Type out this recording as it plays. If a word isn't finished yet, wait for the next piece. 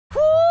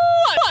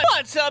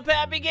What's up,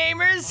 Happy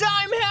Gamers?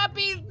 I'm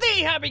Happy,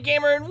 the Happy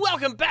Gamer, and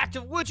welcome back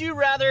to Would You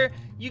Rather.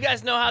 You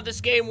guys know how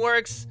this game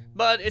works,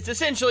 but it's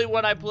essentially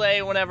what I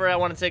play whenever I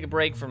want to take a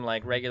break from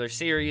like regular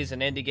series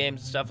and indie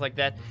games and stuff like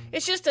that.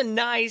 It's just a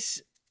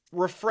nice,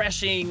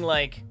 refreshing,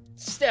 like,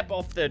 step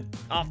off the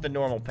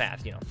normal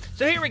path, you know.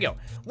 So here we go.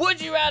 Would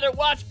you rather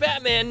watch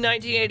Batman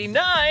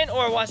 1989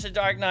 or watch The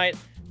Dark Knight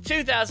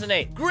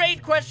 2008?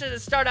 Great question to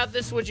start out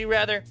this Would You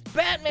Rather.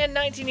 Batman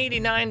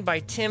 1989 by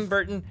Tim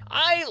Burton.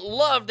 I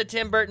loved the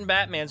Tim Burton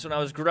Batmans when I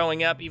was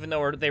growing up, even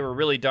though they were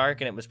really dark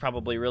and it was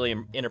probably really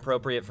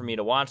inappropriate for me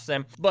to watch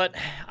them. But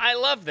I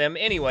loved them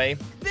anyway.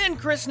 Then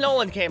Chris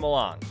Nolan came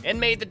along and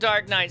made the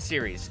Dark Knight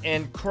series,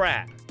 and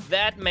crap,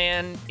 that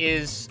man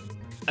is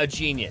a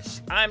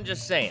genius. I'm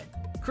just saying.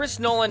 Chris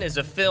Nolan is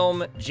a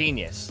film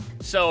genius.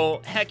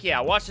 So, heck yeah,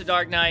 watch The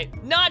Dark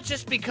Knight. Not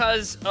just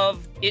because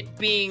of it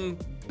being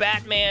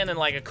Batman and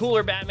like a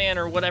cooler Batman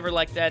or whatever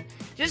like that.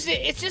 It's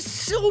just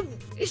so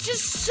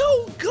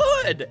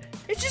good.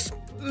 It's just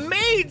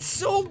made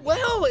so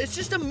well. It's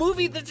just a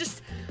movie that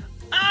just,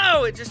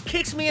 it just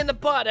kicks me in the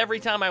butt every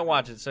time I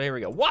watch it. So here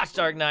we go. Watch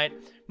Dark Knight.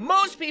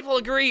 Most people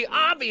agree,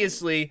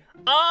 obviously,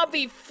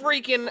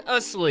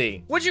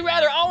 freaking-usly. Would you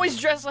rather always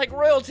dress like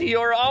royalty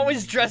or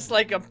always dress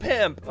like a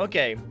pimp?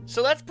 Okay,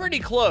 so that's pretty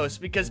close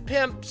because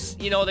pimps,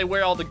 you know, they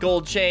wear all the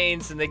gold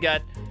chains and they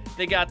got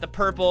the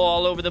purple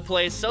all over the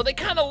place, so they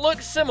kind of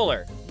look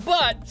similar.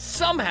 But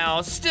somehow,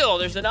 still,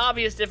 there's an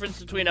obvious difference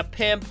between a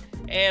pimp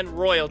and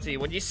royalty.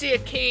 When you see a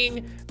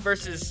king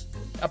versus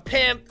a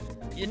pimp,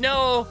 you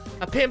know,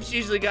 a pimp's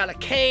usually got a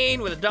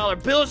cane with a dollar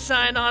bill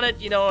sign on it,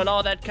 you know, and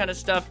all that kind of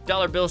stuff.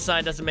 Dollar bill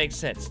sign doesn't make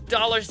sense.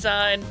 Dollar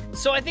sign.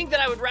 So I think that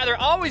I would rather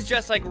always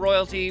dress like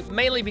royalty,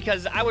 mainly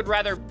because I would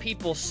rather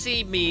people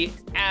see me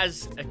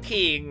as a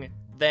king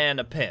than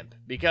a pimp.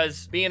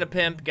 Because being a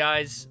pimp,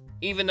 guys,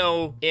 even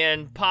though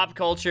in pop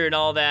culture and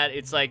all that,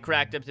 it's like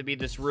cracked up to be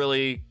this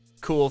really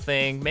cool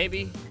thing,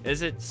 maybe?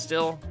 Is it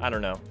still? I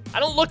don't know. I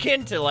don't look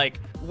into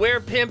like where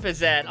pimp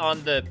is at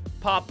on the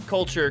pop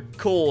culture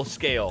cool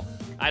scale.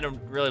 I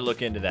don't really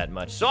look into that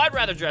much. So I'd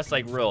rather dress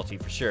like royalty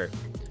for sure.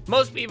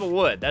 Most people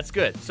would, that's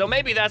good. So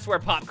maybe that's where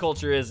pop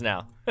culture is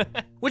now.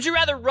 Would you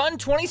rather run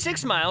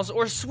 26 miles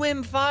or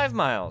swim 5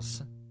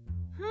 miles?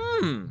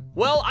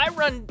 Well, I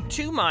run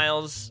 2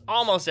 miles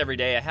almost every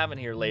day. I haven't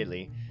here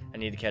lately. I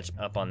need to catch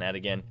up on that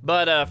again.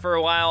 But for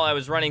a while, I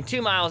was running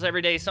 2 miles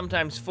every day,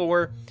 sometimes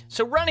 4.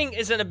 So running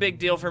isn't a big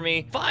deal for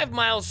me. 5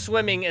 miles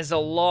swimming is a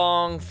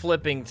long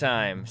flipping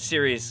time.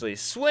 Seriously,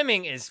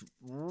 swimming is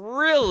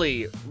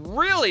really,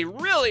 really,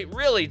 really,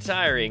 really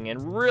tiring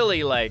and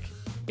really like,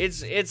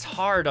 it's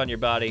hard on your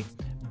body.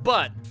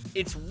 But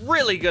it's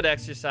really good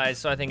exercise,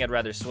 so I think I'd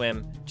rather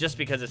swim just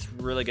because it's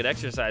really good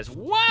exercise.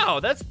 Wow,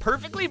 that's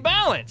perfectly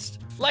balanced.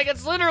 Like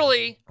it's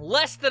literally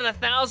less than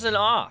 1,000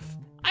 off.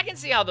 I can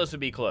see how those would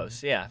be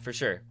close, yeah, for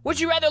sure. Would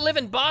you rather live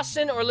in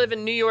Boston or live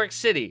in New York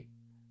City?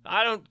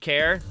 I don't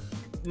care.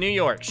 New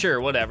York, sure,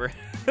 whatever.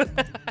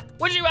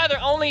 Would you rather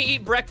only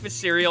eat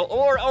breakfast cereal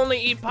or only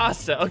eat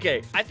pasta?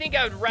 Okay, I think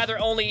I would rather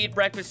only eat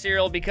breakfast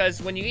cereal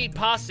because when you eat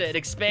pasta, it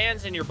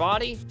expands in your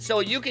body. So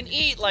you can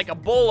eat like a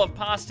bowl of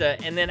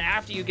pasta, and then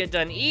after you get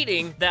done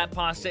eating that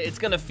pasta, it's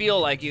gonna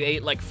feel like you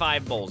ate like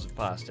 5 bowls of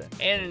pasta.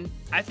 And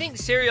I think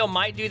cereal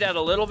might do that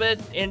a little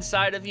bit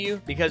inside of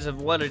you because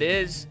of what it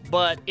is.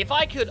 But if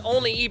I could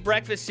only eat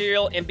breakfast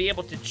cereal and be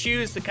able to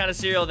choose the kind of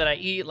cereal that I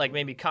eat, like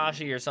maybe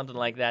Kashi or something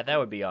like that, that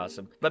would be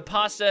awesome. But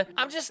pasta,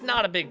 I'm just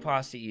not a big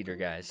pasta eater,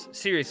 guys.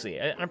 Seriously,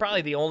 I'm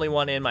probably the only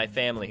one in my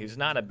family who's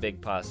not a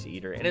big pasta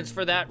eater. And it's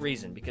for that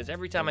reason, because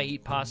every time I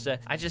eat pasta,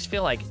 I just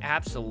feel like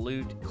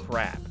absolute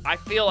crap. I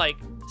feel like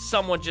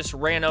someone just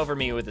ran over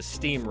me with a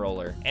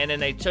steamroller, and then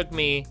they took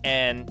me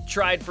and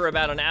tried for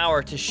about an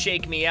hour to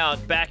shake me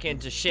out back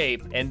into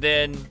shape, and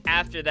then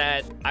after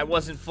that I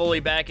wasn't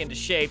fully back into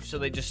shape, so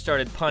they just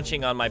started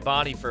punching on my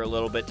body for a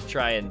little bit to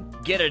try and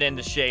get it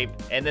into shape,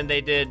 and then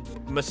they did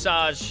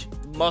massage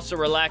muscle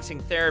relaxing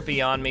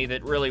therapy on me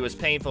that really was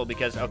painful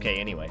because, okay,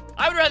 anyway.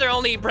 I would rather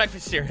only eat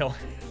breakfast cereal.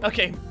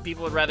 Okay,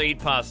 people would rather eat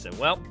pasta.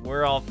 Well,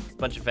 we're all a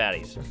bunch of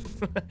fatties.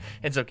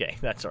 It's okay,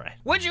 that's all right.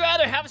 Would you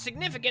rather have a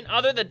significant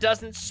other that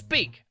doesn't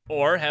speak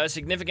or have a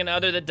significant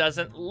other that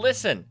doesn't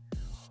listen?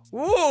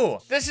 Ooh,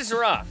 this is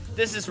rough.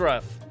 This is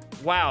rough.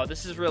 Wow,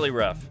 this is really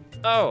rough.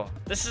 Oh,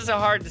 this is a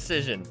hard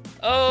decision.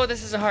 Oh,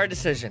 this is a hard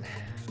decision.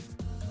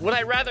 Would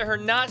I rather her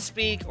not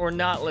speak or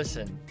not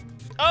listen?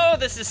 Oh,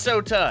 this is so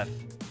tough.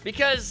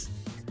 Because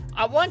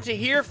I want to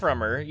hear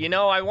from her, you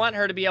know, I want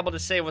her to be able to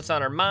say what's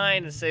on her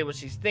mind and say what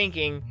she's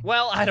thinking.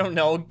 Well, I don't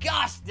know,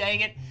 gosh dang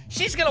it.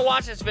 She's gonna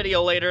watch this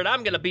video later and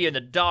I'm gonna be in the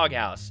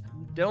doghouse.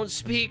 Don't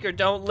speak or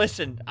don't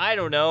listen, I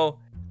don't know.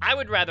 I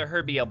would rather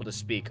her be able to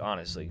speak,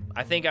 honestly.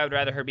 I think I would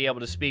rather her be able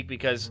to speak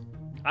because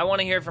I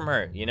want to hear from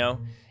her, you know?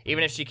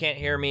 Even if she can't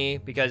hear me,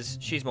 because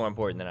she's more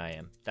important than I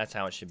am. That's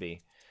how it should be.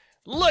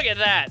 Look at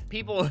that!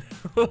 People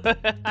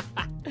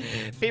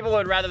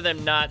would rather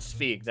them not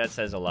speak. That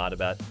says a lot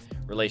about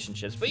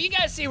relationships. But you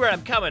guys see where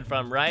I'm coming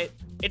from, right?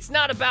 It's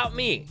not about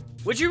me.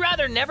 Would you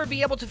rather never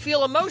be able to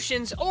feel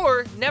emotions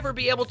or never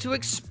be able to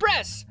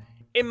express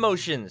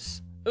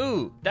emotions?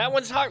 Ooh, that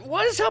one's hard.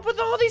 What is up with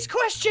all these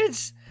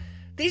questions?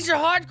 These are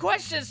hard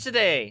questions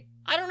today.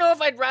 I don't know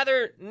if I'd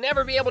rather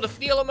never be able to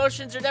feel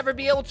emotions or never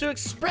be able to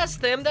express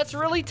them. That's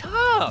really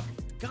tough.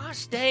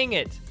 Gosh dang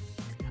it.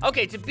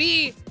 Okay, to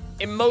be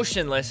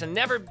emotionless and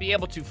never be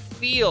able to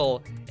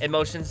feel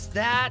emotions,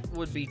 that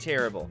would be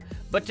terrible.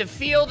 But to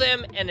feel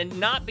them and then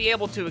not be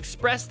able to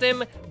express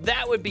them,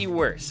 that would be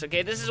worse,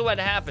 okay? This is what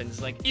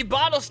happens. Like, you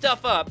bottle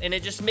stuff up and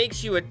it just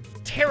makes you a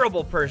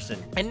terrible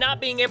person. And not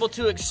being able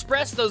to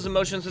express those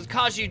emotions would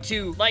cause you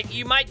to, like,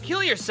 you might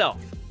kill yourself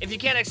if you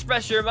can't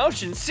express your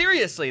emotions.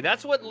 Seriously,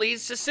 that's what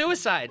leads to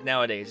suicide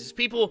nowadays, is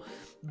people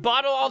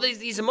bottle all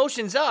these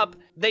emotions up,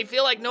 they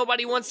feel like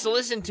nobody wants to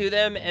listen to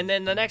them, and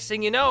then the next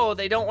thing you know,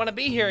 they don't want to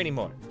be here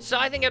anymore. So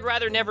I think I'd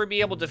rather never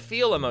be able to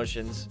feel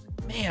emotions.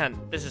 Man,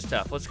 this is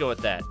tough. Let's go with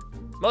that.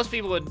 Most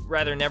people would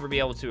rather never be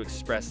able to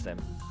express them.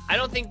 I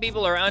don't think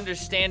people are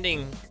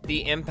understanding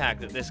the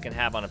impact that this can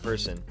have on a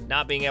person,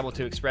 not being able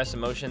to express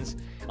emotions.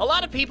 A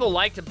lot of people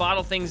like to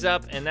bottle things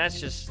up, and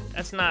that's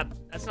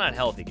not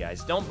healthy,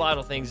 guys. Don't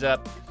bottle things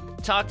up.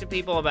 Talk to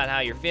people about how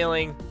you're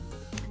feeling.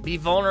 Be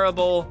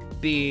vulnerable,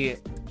 be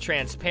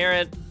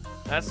transparent.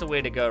 That's the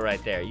way to go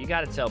right there. You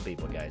gotta tell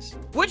people, guys.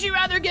 Would you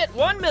rather get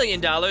 $1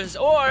 million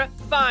or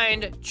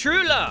find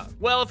true love?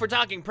 Well, if we're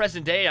talking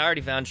present day, I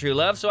already found true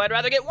love, so I'd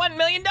rather get $1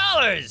 million.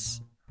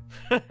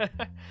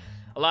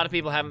 A lot of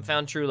people haven't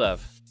found true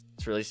love.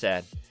 It's really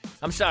sad.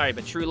 I'm sorry,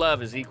 but true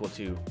love is equal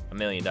to $1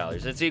 million.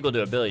 It's equal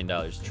to $1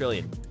 billion,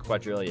 trillion,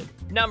 quadrillion.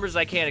 Numbers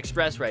I can't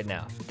express right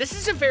now. This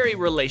is a very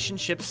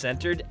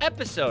relationship-centered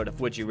episode of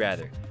Would You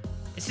Rather.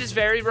 This is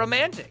very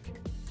romantic.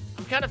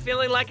 I'm kind of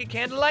feeling like a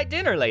candlelight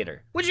dinner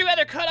later. Would you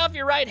rather cut off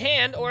your right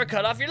hand or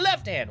cut off your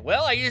left hand?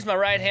 Well, I use my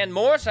right hand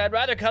more, so I'd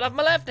rather cut off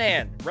my left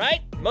hand,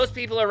 right? Most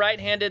people are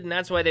right-handed, and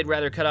that's why they'd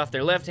rather cut off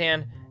their left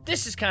hand.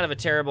 This is kind of a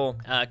terrible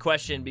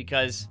question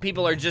because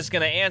people are just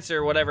gonna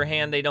answer whatever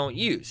hand they don't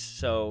use.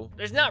 So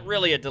there's not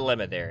really a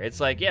dilemma there. It's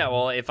like, yeah,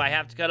 well, if I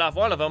have to cut off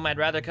one of them, I'd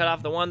rather cut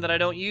off the one that I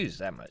don't use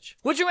that much.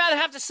 Would you rather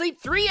have to sleep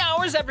 3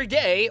 hours every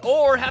day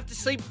or have to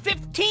sleep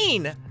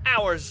 15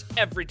 hours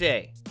every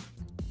day?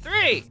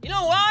 3. You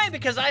know why?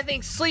 Because I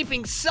think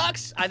sleeping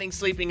sucks. I think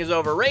sleeping is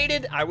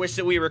overrated. I wish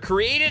that we were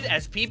created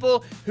as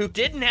people who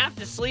didn't have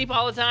to sleep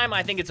all the time.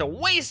 I think it's a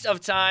waste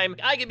of time.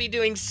 I could be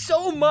doing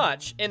so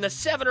much in the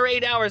 7 or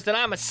 8 hours that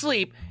I'm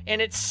asleep,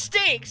 and it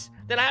stinks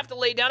that I have to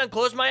lay down and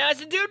close my eyes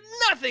and do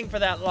nothing for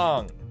that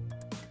long.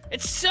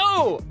 It's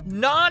so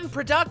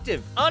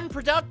non-productive,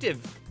 unproductive.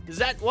 Is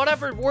that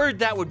whatever word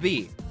that would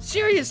be?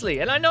 Seriously,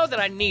 and I know that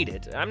I need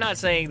it. I'm not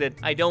saying that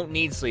I don't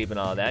need sleep and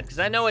all that, because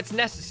I know it's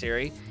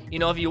necessary. You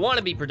know, if you want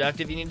to be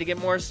productive, you need to get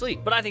more sleep.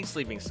 But I think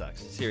sleeping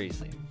sucks,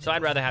 seriously. So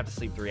I'd rather have to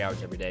sleep 3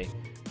 hours every day.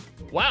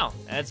 Wow,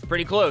 that's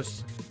pretty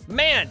close.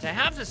 Man, to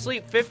have to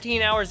sleep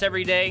 15 hours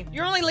every day,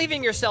 you're only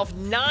leaving yourself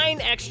 9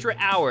 extra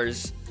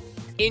hours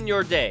in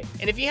your day.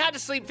 And if you had to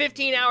sleep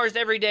 15 hours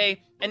every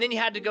day, and then you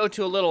had to go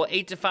to a little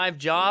 8 to 5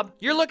 job,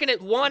 you're looking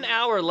at 1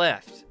 hour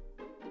left.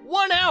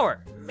 1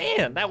 hour!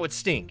 Man, that would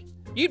stink.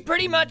 You'd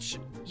pretty much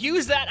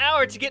use that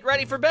hour to get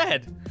ready for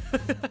bed.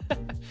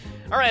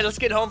 All right, let's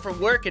get home from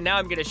work, and now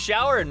I'm gonna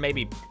shower and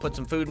maybe put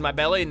some food in my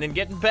belly and then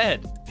get in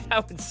bed.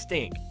 That would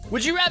stink.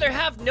 Would you rather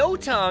have no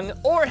tongue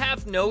or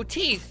have no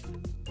teeth?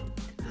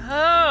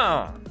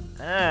 Yeah.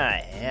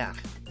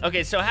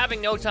 Okay, so having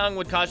no tongue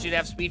would cause you to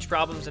have speech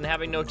problems, and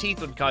having no teeth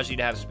would cause you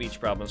to have speech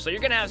problems. So you're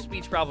gonna have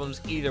speech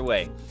problems either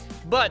way.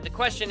 But the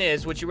question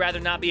is, would you rather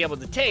not be able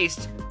to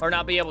taste or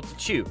not be able to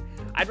chew?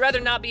 I'd rather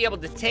not be able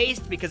to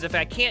taste, because if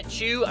I can't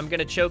chew, I'm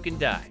gonna choke and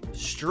die.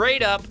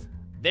 Straight up.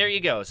 There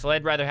you go, so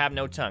I'd rather have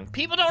no tongue.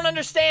 People don't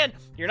understand.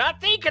 You're not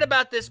thinking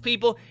about this,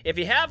 people. If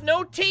you have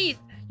no teeth,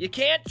 you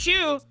can't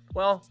chew.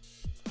 Well,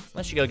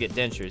 unless you go get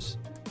dentures.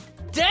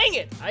 Dang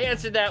it, I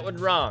answered that one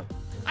wrong.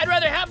 I'd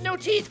rather have no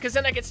teeth, because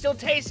then I could still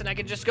taste and I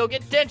could just go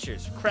get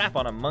dentures. Crap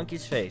on a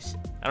monkey's face.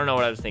 I don't know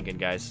what I was thinking,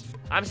 guys.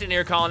 I'm sitting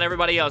here calling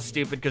everybody else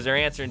stupid because they're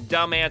answering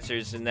dumb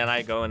answers, and then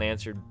I go and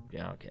answer,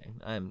 yeah, okay,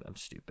 I'm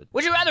stupid.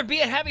 Would you rather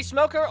be a heavy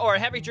smoker or a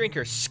heavy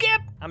drinker?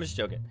 Skip! I'm just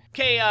joking.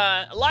 Okay,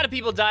 a lot of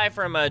people die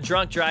from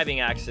drunk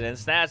driving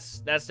accidents. That's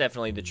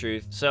definitely the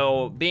truth.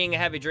 So being a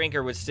heavy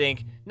drinker would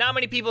stink. Not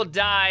many people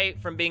die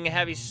from being a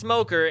heavy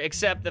smoker,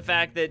 except the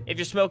fact that if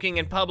you're smoking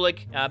in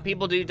public,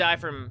 people do die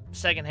from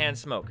secondhand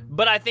smoke.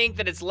 But I think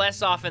that it's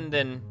less often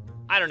than,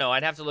 I don't know,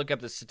 I'd have to look up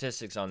the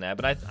statistics on that,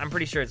 but I'm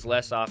pretty sure it's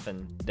less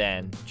often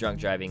than drunk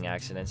driving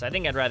accidents. I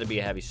think I'd rather be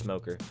a heavy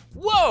smoker.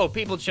 Whoa,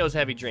 people chose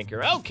heavy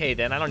drinker. Okay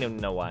then, I don't even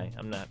know why.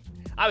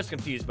 I was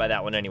confused by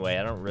that one anyway.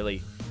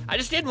 I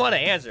just didn't want to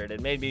answer it.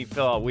 It made me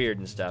feel all weird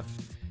and stuff.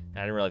 I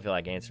didn't really feel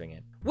like answering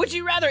it. Would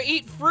you rather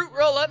eat fruit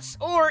roll-ups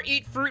or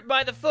eat fruit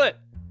by the foot?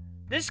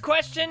 This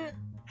question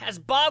has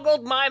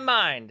boggled my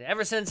mind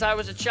ever since I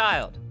was a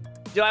child.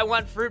 Do I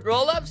want fruit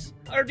roll-ups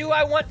or do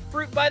I want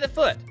fruit by the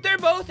foot? They're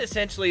both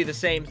essentially the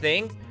same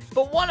thing,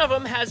 but one of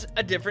them has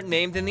a different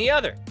name than the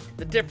other.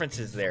 the difference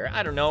is there.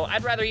 I don't know.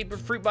 I'd rather eat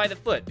fruit by the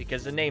foot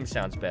because the name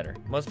sounds better.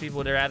 Most people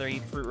would rather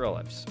eat fruit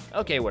roll-ups.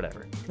 Okay,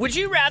 whatever. Would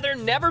you rather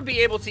never be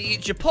able to eat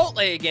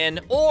Chipotle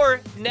again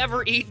or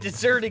never eat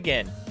dessert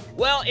again?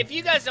 Well, if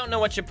you guys don't know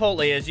what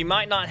Chipotle is, you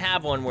might not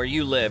have one where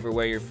you live or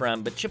where you're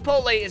from, but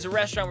Chipotle is a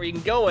restaurant where you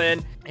can go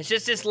in. It's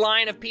just this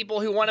line of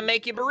people who want to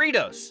make you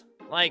burritos.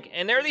 Like,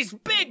 and there are these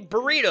big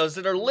burritos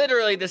that are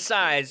literally the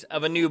size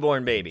of a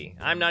newborn baby.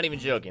 I'm not even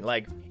joking.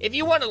 Like, if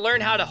you want to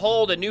learn how to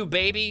hold a new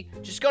baby,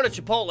 just go to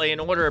Chipotle and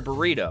order a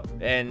burrito,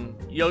 and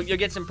you'll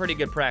get some pretty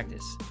good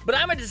practice. But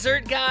I'm a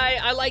dessert guy.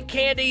 I like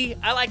candy.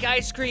 I like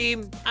ice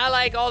cream. I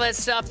like all that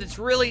stuff that's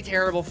really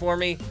terrible for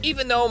me.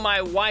 Even though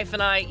my wife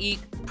and I eat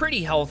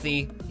pretty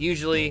healthy,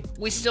 usually,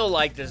 we still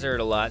like dessert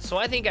a lot. So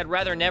I think I'd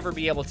rather never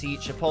be able to eat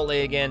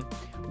Chipotle again.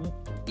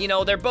 You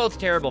know, they're both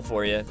terrible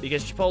for you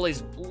because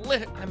Chipotle's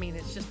I mean,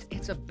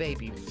 it's a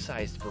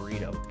baby-sized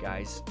burrito,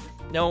 guys.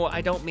 No,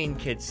 I don't mean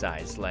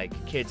kid-sized,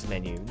 like kids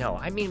menu. No,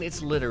 I mean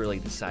it's literally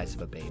the size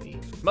of a baby.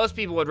 Most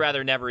people would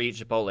rather never eat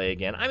Chipotle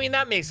again. I mean,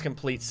 that makes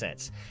complete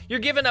sense. You're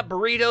giving up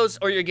burritos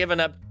or you're giving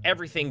up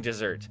everything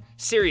dessert.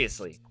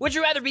 Seriously. Would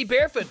you rather be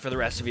barefoot for the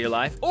rest of your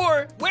life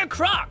or wear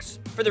Crocs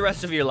for the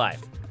rest of your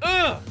life?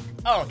 Ugh!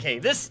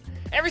 Okay,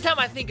 every time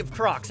I think of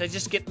Crocs, I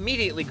just get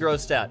immediately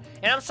grossed out.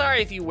 And I'm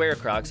sorry if you wear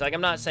Crocs, like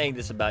I'm not saying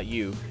this about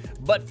you,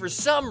 but for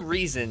some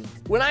reason,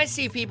 when I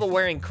see people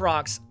wearing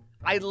Crocs,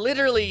 I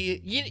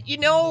literally, you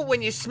know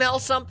when you smell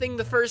something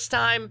the first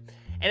time,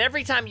 and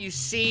every time you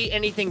see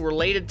anything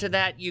related to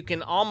that, you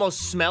can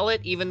almost smell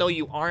it, even though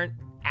you aren't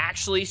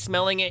actually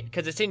smelling it,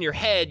 because it's in your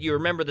head, you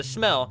remember the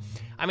smell.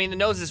 I mean, the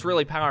nose is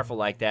really powerful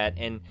like that,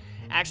 and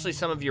actually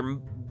some of your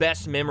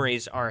best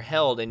memories are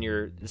held in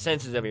the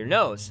senses of your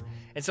nose.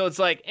 And so it's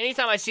like,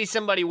 anytime I see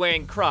somebody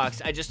wearing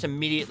Crocs, I just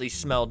immediately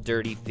smell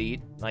dirty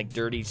feet. Like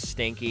dirty,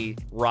 stinky,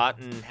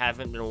 rotten,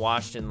 haven't been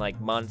washed in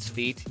like months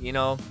feet, you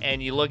know?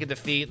 And you look at the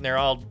feet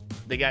and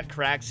they got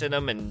cracks in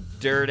them and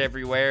dirt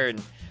everywhere and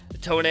the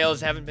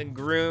toenails haven't been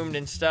groomed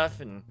and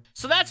stuff. And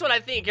so that's what I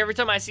think every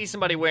time I see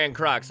somebody wearing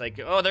Crocs. Like,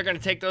 oh, they're gonna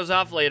take those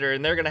off later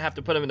and they're gonna have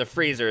to put them in the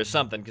freezer or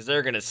something because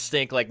they're gonna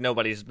stink like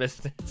nobody's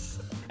business.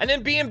 And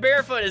then being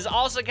barefoot is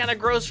also kind of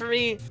gross for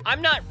me.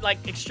 I'm not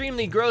like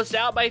extremely grossed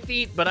out by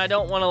feet, but I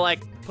don't want to like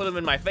put them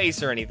in my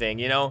face or anything,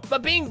 you know?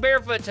 But being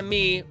barefoot to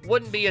me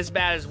wouldn't be as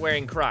bad as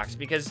wearing Crocs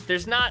because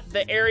there's not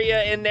the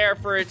area in there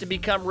for it to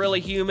become really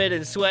humid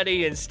and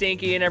sweaty and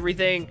stinky and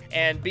everything.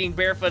 And being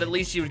barefoot, at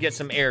least you would get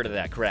some air to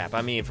that crap.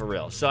 I mean, for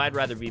real. So I'd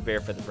rather be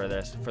barefoot for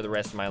the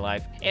rest of my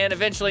life. And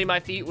eventually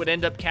my feet would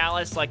end up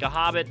calloused like a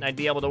hobbit and I'd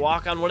be able to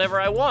walk on whatever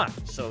I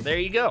want. So there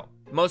you go.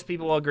 Most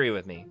people will agree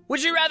with me.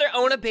 Would you rather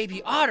own a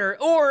baby otter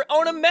or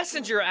own a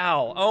messenger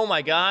owl? Oh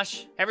my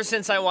gosh. Ever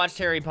since I watched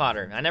Harry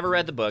Potter, I never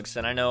read the books,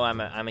 and I know I'm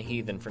a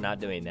heathen for not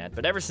doing that,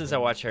 but ever since I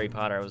watched Harry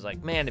Potter, I was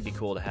like, man, it'd be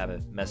cool to have a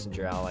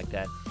messenger owl like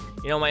that.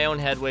 You know, my own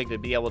Hedwig to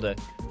be able to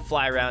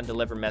fly around,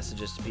 deliver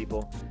messages to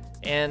people.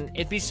 And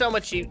it'd be so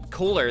much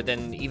cooler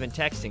than even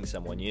texting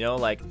someone, you know?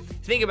 Like,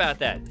 think about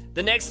that.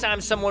 The next time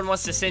someone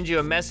wants to send you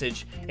a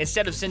message,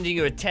 instead of sending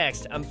you a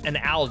text, an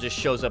owl just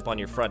shows up on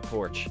your front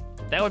porch.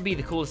 That would be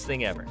the coolest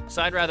thing ever.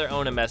 So I'd rather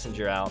own a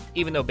messenger owl,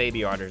 even though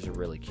baby otters are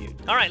really cute.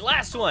 All right,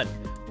 last one.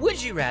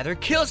 Would you rather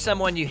kill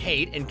someone you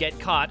hate and get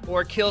caught,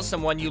 or kill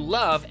someone you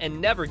love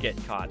and never get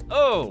caught?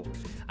 Oh,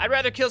 I'd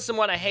rather kill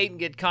someone I hate and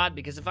get caught,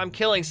 because if I'm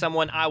killing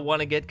someone, I want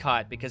to get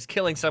caught, because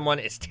killing someone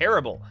is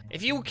terrible.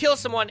 If you kill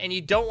someone and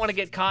you don't want to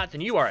get caught,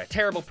 then you are a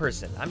terrible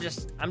person. I'm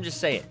just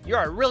saying.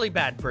 You're a really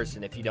bad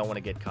person if you don't want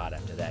to get caught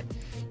after that.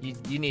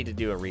 You need to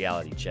do a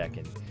reality check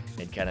and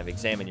kind of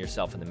examine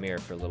yourself in the mirror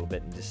for a little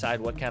bit and decide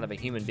what kind of a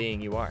human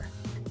being you are,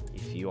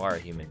 if you are a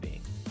human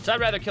being. So I'd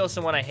rather kill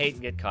someone I hate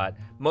and get caught.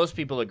 Most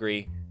people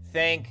agree.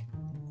 Thank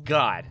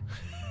God.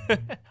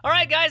 All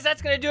right, guys,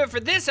 that's going to do it for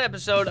this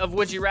episode of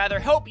Would You Rather.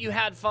 Hope you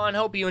had fun.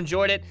 Hope you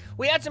enjoyed it.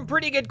 We had some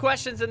pretty good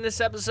questions in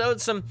this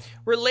episode, some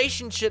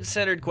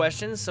relationship-centered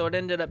questions, so it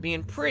ended up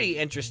being pretty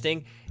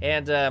interesting.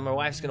 And my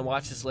wife's going to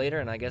watch this later,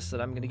 and I guess that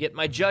I'm going to get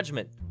my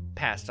judgment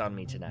passed on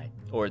me tonight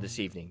or this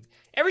evening.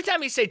 Every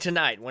time you say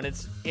tonight, when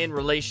it's in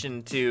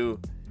relation to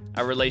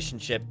a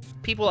relationship,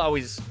 people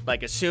always,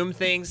 like, assume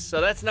things,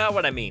 so that's not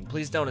what I mean.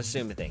 Please don't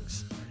assume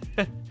things.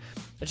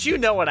 But you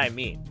know what I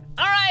mean.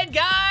 Alright,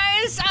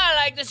 guys, I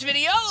like this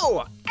video,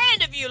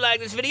 and if you like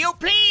this video,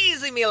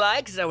 please leave me a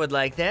like, because I would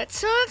like that.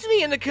 Talk to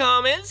me in the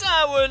comments.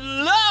 I would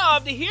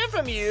love to hear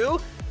from you.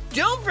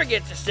 Don't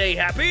forget to stay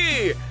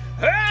happy,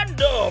 and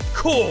of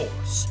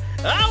course,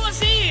 I will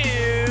see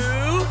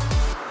you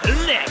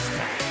next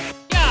time.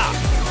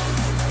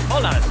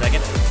 Hold on a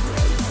second.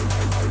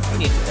 You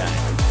need to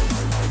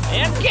die.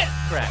 And get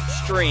crap.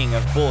 String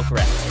of bull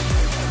crap.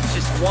 It's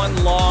just one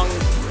long,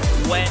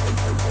 wet,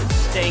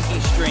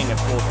 stanky string of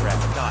bull crap.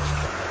 Gosh.